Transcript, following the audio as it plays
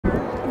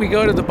We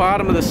go to the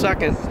bottom of the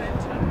second.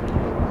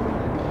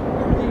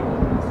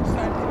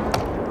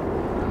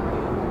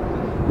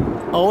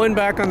 Owen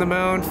back on the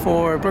mound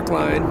for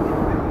Brookline.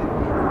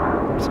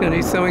 He's going to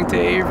be throwing to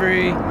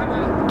Avery.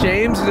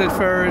 James is at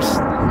first.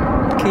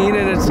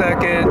 Keenan at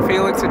second.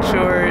 Felix at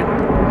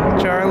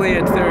short. Charlie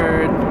at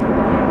third.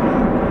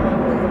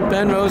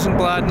 Ben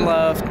Rosenblatt in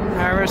left.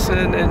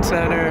 Harrison in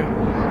center.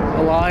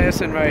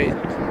 Elias in right.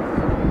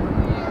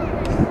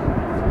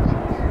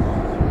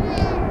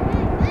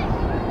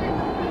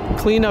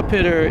 Cleanup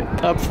hitter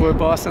up for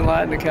Boston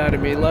Latin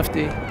Academy,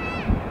 lefty.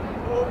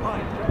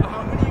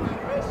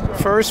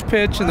 First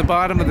pitch in the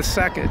bottom of the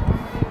second.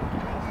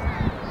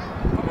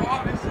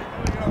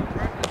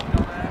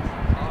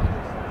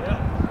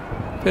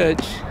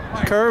 Pitch.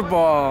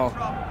 Curveball.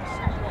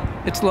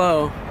 It's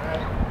low.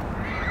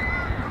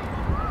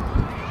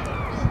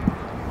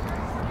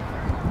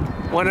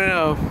 One and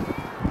oh.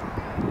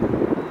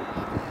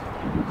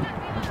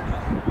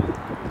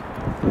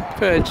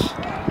 Pitch.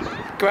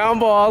 Ground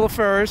ball to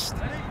first.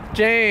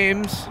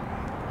 James.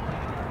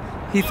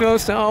 He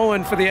throws to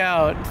Owen for the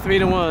out.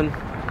 3-1.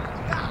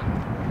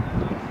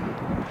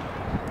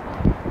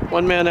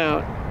 One man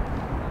out.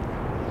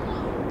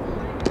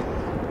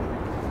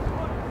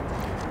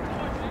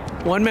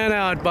 One man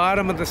out,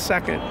 bottom of the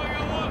second.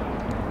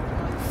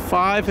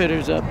 5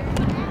 hitters up.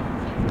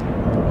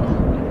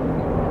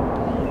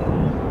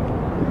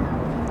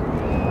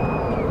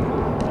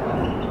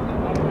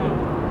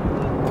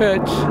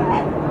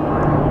 Pitch.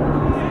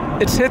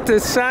 It's hit the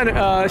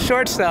center,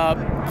 shortstop.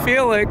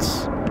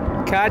 Felix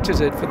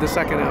catches it for the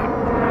second out.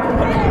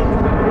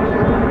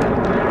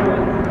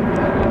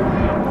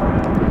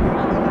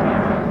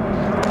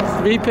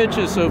 Three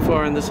pitches so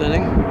far in this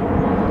inning.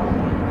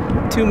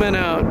 2 men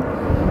out.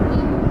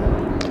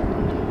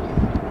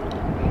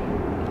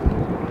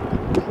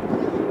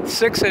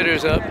 Six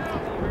hitters up.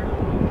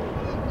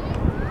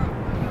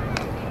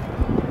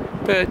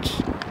 Pitch.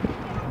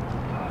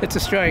 It's a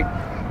strike.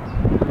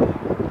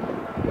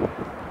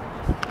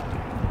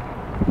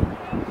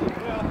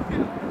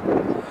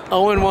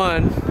 Owen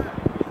 1.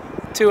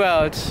 2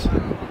 outs.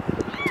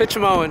 Pitch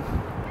from Owen.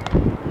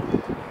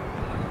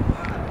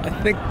 I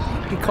think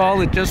he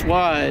called it just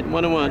wide.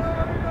 1-1.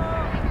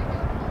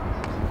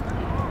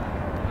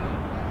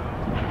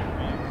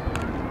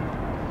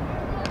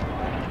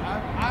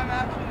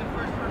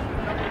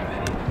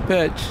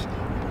 Pitch.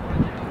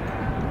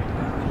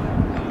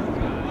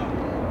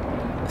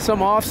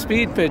 Some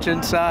off-speed pitch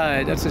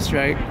inside. That's a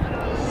strike.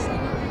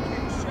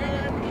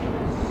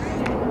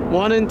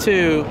 1 and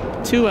 2.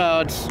 2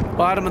 outs.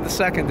 Bottom of the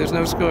second. There's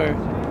no score.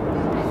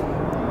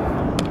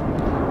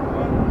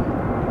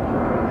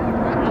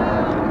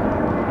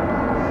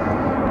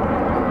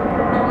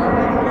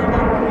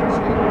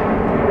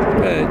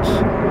 Pitch.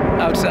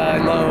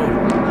 Outside, low.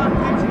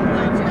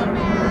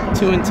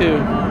 2 and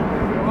 2.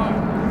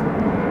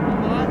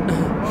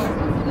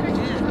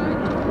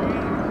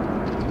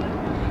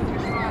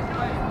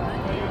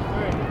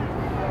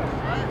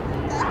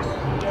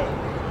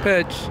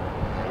 Pitch.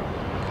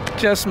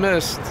 Just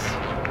missed.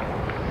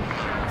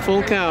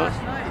 Full count.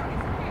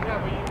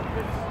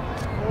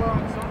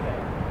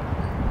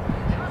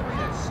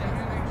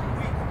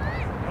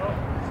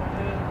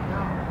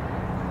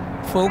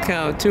 Full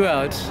count, 2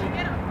 outs.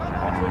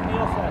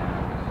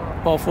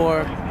 Ball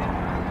 4.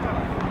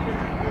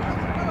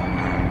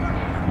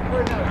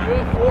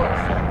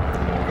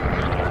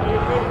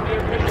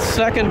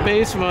 Second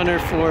base runner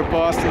for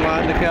Boston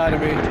Latin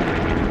Academy.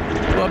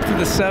 Go up to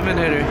the 7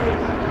 hitter.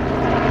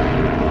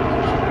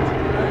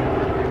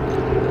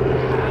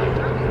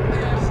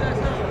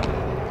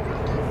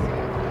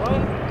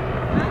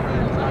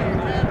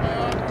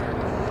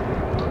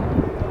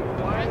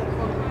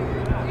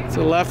 It's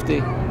a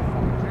lefty.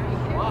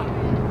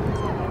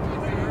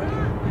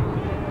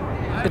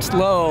 It's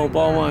low,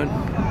 ball 1.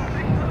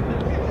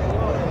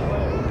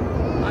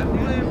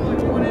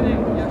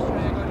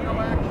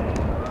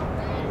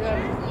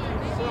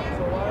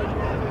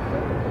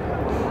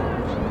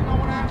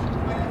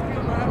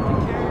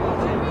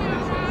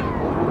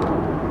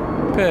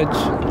 Pitch.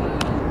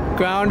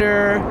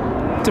 Grounder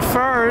to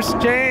first.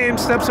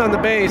 James steps on the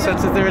base.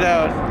 That's the 3rd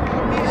out.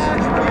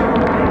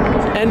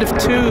 End of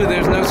 2.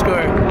 There's no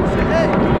score.